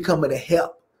anything. We're coming to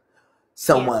help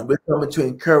someone. Yeah. We're coming to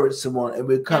encourage someone, and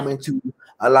we're coming to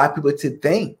allow people to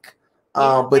think.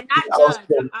 Yeah. But not also,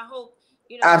 judge. I hope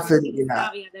absolutely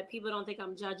not. That people don't think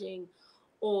I'm judging,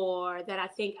 or that I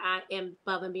think I am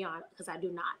above and beyond, because I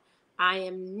do not. I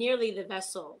am nearly the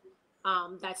vessel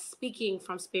that's speaking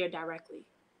from spirit directly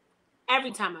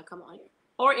every time I come on here,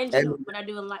 or in general when I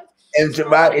do in life. In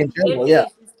general, yeah.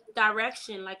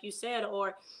 Direction, like you said,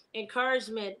 or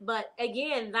encouragement. But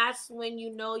again, that's when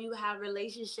you have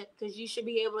relationship, because you should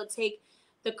be able to take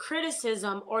the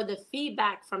criticism or the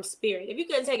feedback from spirit. If you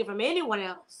couldn't take it from anyone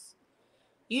else,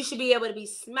 you should be able to be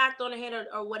smacked on the head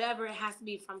or whatever. It has to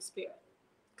be from spirit,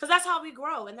 because that's how we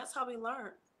grow and that's how we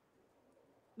learn.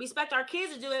 We expect our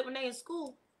kids to do it when they're in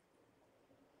school.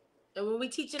 And when we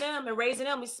teaching them and raising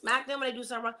them, we smack them when they do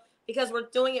something wrong, because we're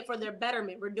doing it for their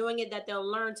betterment. We're doing it that they'll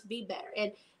learn to be better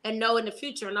and know in the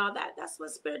future and all that. That's what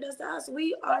spirit does to us.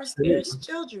 We are spirit's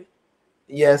children.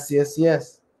 Yes.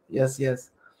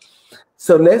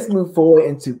 So let's move forward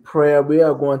into prayer. We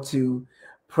are going to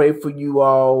pray for you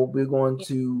all. We're going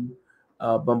to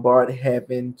bombard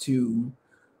heaven to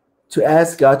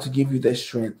ask God to give you that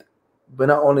strength, but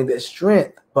not only that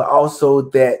strength, but also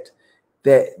that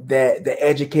the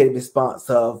educated response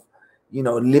of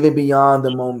living beyond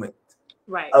the moment,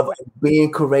 right? Of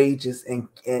being courageous and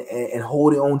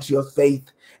holding on to your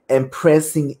faith and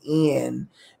pressing in,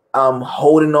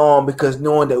 holding on, because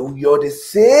knowing that your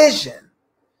decision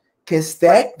can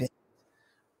stagnate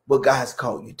what God has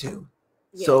called you to.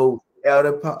 Yeah. So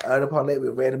Elder Paulette,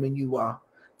 we're ready when you are.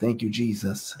 Thank you,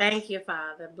 Jesus. Thank you,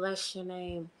 Father. Bless your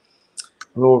name.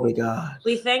 Glory God.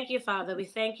 We thank you, Father. We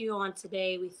thank you on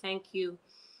today. We thank you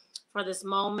for this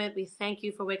moment. We thank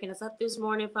you for waking us up this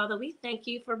morning, Father. We thank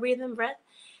you for breathing breath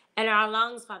in our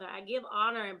lungs, Father. I give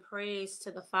honor and praise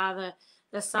to the Father,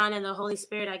 the Son, and the Holy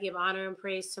Spirit. I give honor and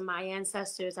praise to my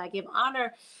ancestors. I give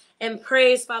honor and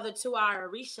praise, Father, to our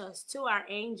Orishas, to our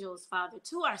angels, Father,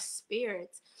 to our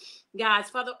spirits, guys.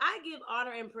 Father, I give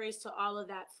honor and praise to all of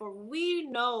that, for we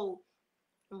know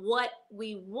what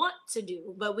we want to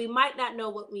do, but we might not know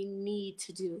what we need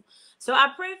to do. So I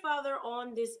pray, Father,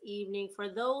 on this evening for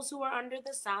those who are under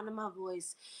the sound of my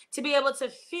voice to be able to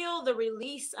feel the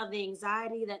release of the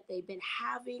anxiety that they've been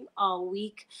having all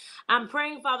week. I'm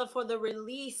praying, Father, for the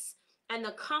release and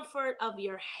the comfort of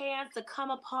your hands to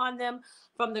come upon them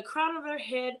from the crown of their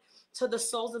head to the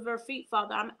soles of their feet,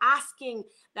 Father. I'm asking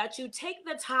that you take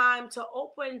the time to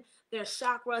open their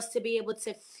chakras to be able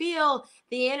to feel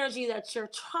the energy that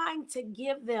you're trying to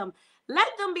give them. Let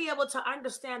them be able to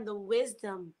understand the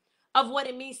wisdom of what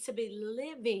it means to be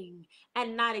living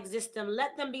and not existing.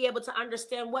 Let them be able to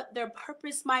understand what their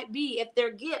purpose might be, if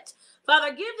their gift. Father,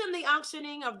 give them the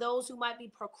unctioning of those who might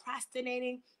be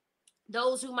procrastinating,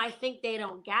 those who might think they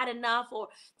don't got enough or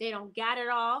they don't got it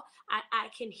all. I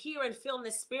can hear and feel in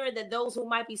the spirit that those who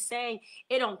might be saying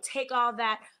it don't take all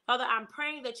that. Father, I'm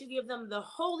praying that you give them the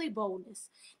holy boldness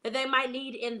that they might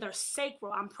need in their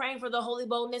sacral. I'm praying for the holy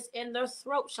boldness in their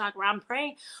throat chakra. I'm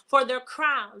praying for their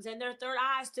crowns and their third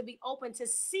eyes to be open to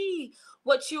see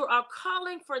what you are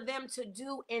calling for them to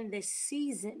do in this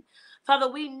season.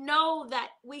 Father, we know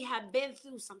that we have been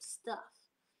through some stuff.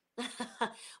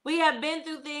 We have been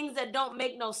through things that don't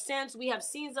make no sense. We have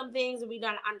seen some things that we're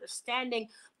not understanding,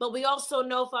 but we also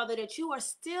know, Father, that you are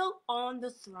still on the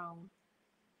throne.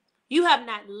 You have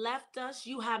not left us.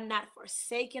 You have not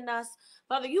forsaken us.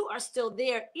 Father, you are still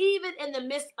there, even in the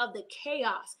midst of the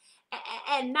chaos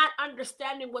and not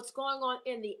understanding what's going on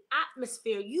in the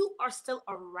atmosphere. You are still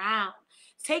around,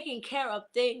 taking care of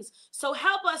things. So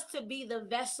help us to be the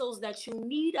vessels that you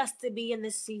need us to be in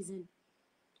this season.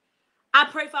 I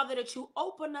pray, Father, that you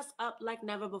open us up like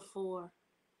never before.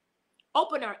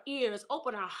 Open our ears,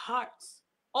 open our hearts,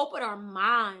 open our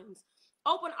minds,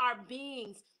 open our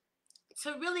beings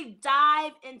to really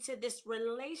dive into this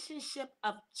relationship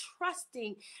of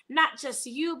trusting not just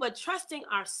you, but trusting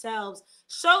ourselves.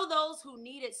 Show those who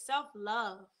need it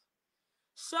self-love.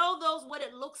 Show those what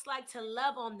it looks like to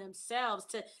love on themselves,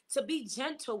 to be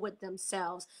gentle with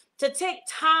themselves, to take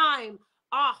time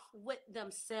off with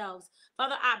themselves.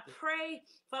 Father, I pray,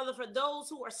 Father, for those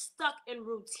who are stuck in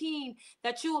routine,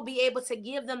 that you will be able to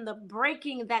give them the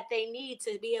breaking that they need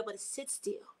to be able to sit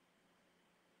still.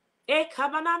 I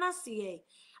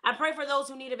pray for those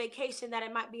who need a vacation, that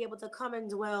it might be able to come and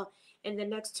dwell in the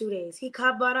next 2 days.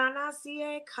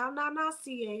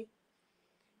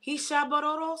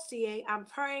 I'm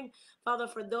praying, Father,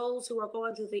 for those who are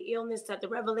going through the illness, that the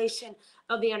revelation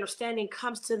of the understanding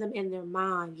comes to them in their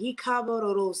mind.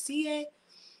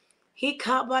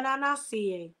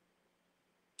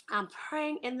 I'm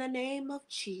praying in the name of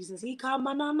Jesus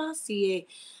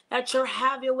that you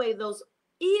have your way.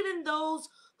 Even those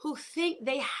who think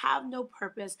they have no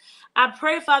purpose, I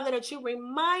pray, Father, that you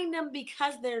remind them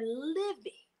because they're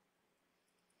living.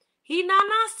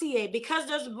 Because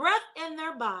there's breath in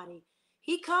their body.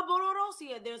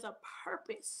 There's a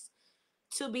purpose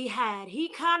to be had.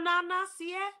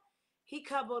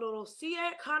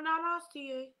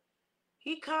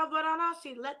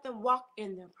 Let them walk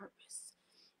in their purpose.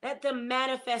 Let them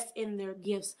manifest in their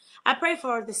gifts. I pray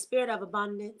for the spirit of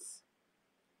abundance.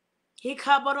 I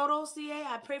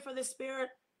pray for the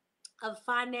spirit of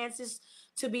finances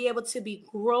to be able to be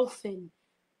growth in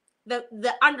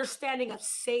the understanding of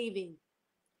saving,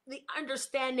 the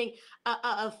understanding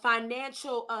of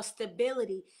financial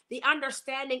stability, the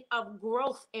understanding of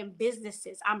growth in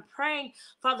businesses. I'm praying,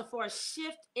 Father, for a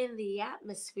shift in the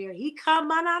atmosphere.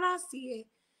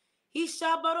 There's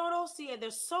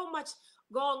so much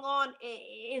going on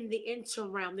in the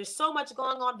interim realm. There's so much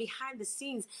going on behind the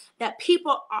scenes that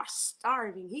people are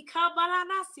starving.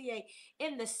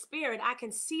 In the spirit, I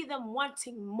can see them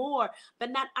wanting more,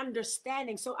 but not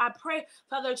understanding. So I pray,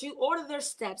 Father, that you order their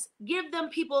steps. Give them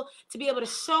people to be able to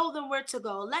show them where to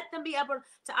go. Let them be able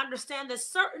to understand that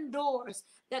certain doors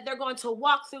that they're going to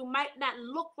walk through might not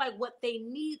look like what they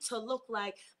need to look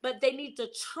like, but they need to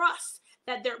trust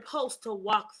that they're supposed to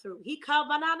walk through.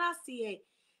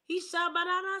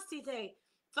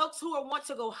 Folks who want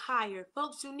to go higher,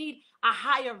 folks who need a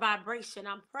higher vibration.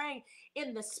 I'm praying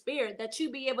in the spirit that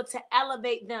you be able to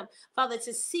elevate them, Father,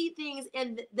 to see things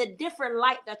in the different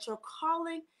light that you're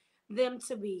calling them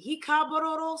to be.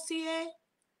 I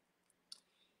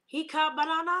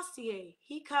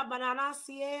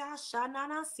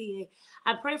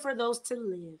pray for those to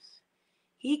live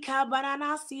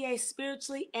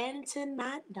spiritually and to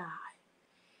not die.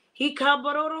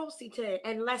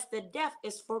 Unless the death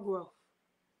is for growth.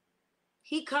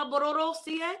 Live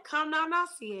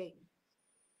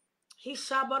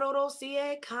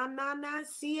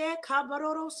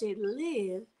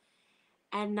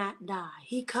and not die.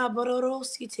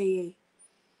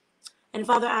 And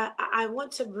Father, I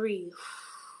want to breathe.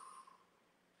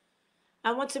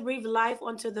 I want to breathe life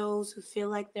onto those who feel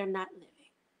like they're not living.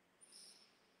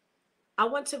 I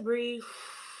want to breathe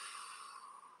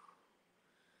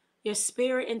your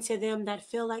spirit into them that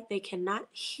feel like they cannot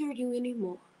hear you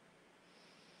anymore.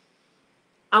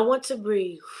 I want to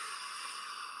breathe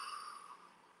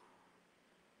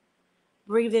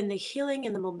in the healing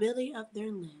and the mobility of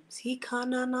their limbs.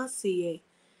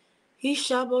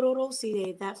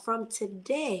 That from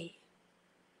today,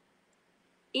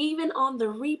 even on the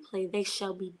replay, they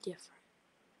shall be different.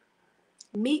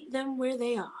 Meet them where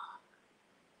they are.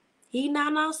 In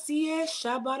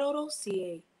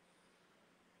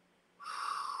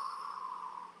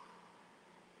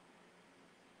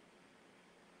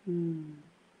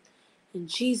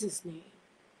Jesus' name,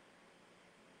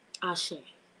 Ashe.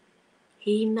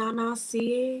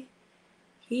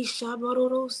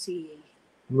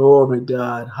 Glory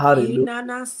God. Hallelujah.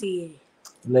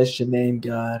 Bless your name,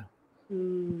 God.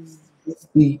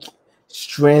 Speak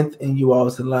strength in you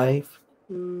all's life.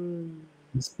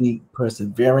 We speak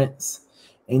perseverance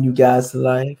in you guys'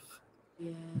 life.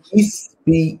 Yes. We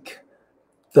speak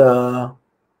the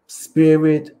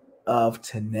spirit of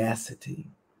tenacity,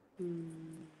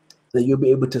 that you'll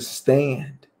be able to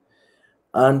stand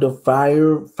under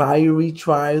fiery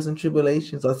trials and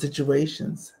tribulations or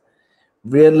situations,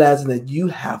 realizing that you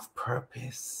have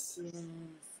purpose.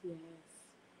 Yes.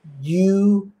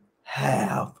 You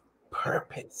have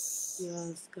purpose.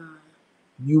 Yes, God.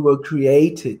 You were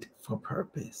created for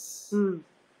purpose.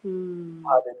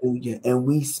 Hallelujah. And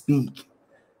we speak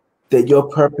that your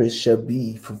purpose shall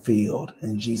be fulfilled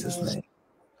in Jesus' name.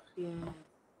 Yes.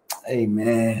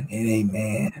 Amen and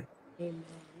amen. Amen.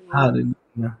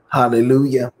 Hallelujah.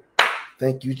 Hallelujah.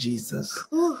 Thank you, Jesus.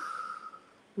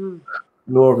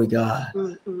 Glory God.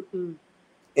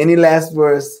 Any last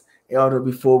words, Elder,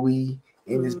 before we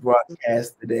end this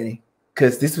broadcast today?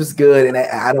 Because this was good, and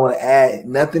I don't want to add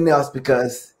nothing else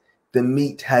because the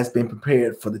meat has been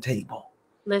prepared for the table.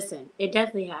 Listen, it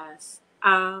definitely has.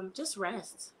 Just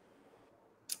rest.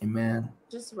 Amen.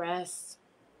 Just rest.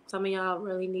 Some of y'all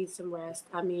really need some rest.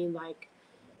 I mean, like,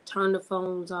 turn the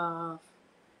phones off,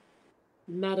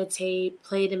 meditate,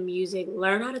 play the music,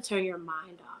 learn how to turn your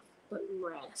mind off, but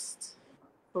rest.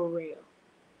 For real.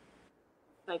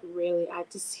 Like, really, I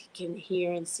just can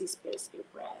hear and see spirit say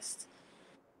rest.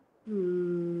 A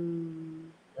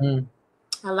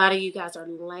lot of you guys are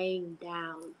laying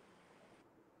down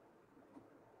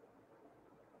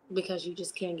because you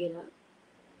just can't get up.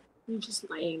 You're just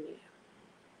laying there.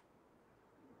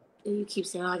 And you keep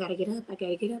saying, oh, I gotta get up,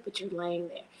 but you're laying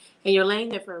there. And you're laying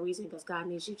there for a reason, because God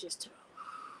needs you just to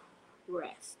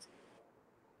rest.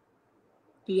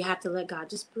 You have to let God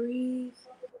just breathe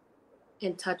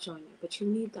and touch on you, but you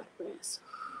need that rest.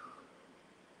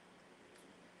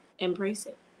 Embrace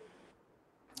it.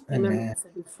 Remember,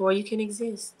 before you can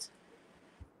exist,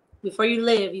 before you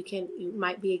live, you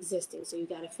might be existing, so you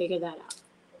got to figure that out.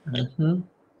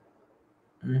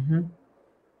 Amen.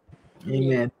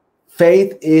 Yeah.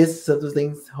 Faith is such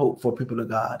things, hope for people of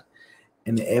God,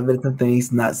 and the evidence of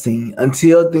things not seen.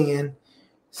 Until then,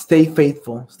 stay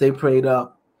faithful, stay prayed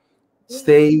up,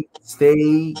 stay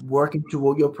working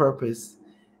toward your purpose,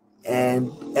 and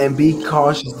be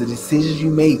cautious the decisions you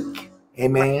make.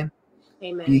 Amen.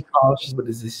 Amen. Be cautious with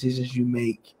the decisions you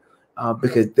make,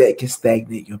 because that can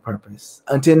stagnate your purpose.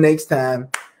 Until next time,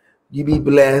 you be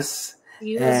blessed.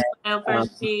 You as well,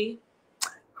 First G.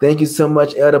 Thank you so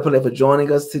much, Elder Pele, for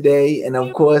joining us today. And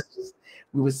of course,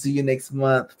 we will see you next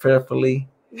month, prayerfully.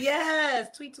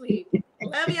 Yes, tweet.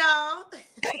 Love y'all.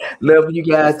 Love you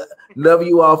guys. Love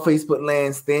you all, Facebook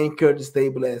land. Stay encouraged, stay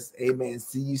blessed. Amen.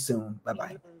 See you soon.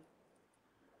 Bye-bye.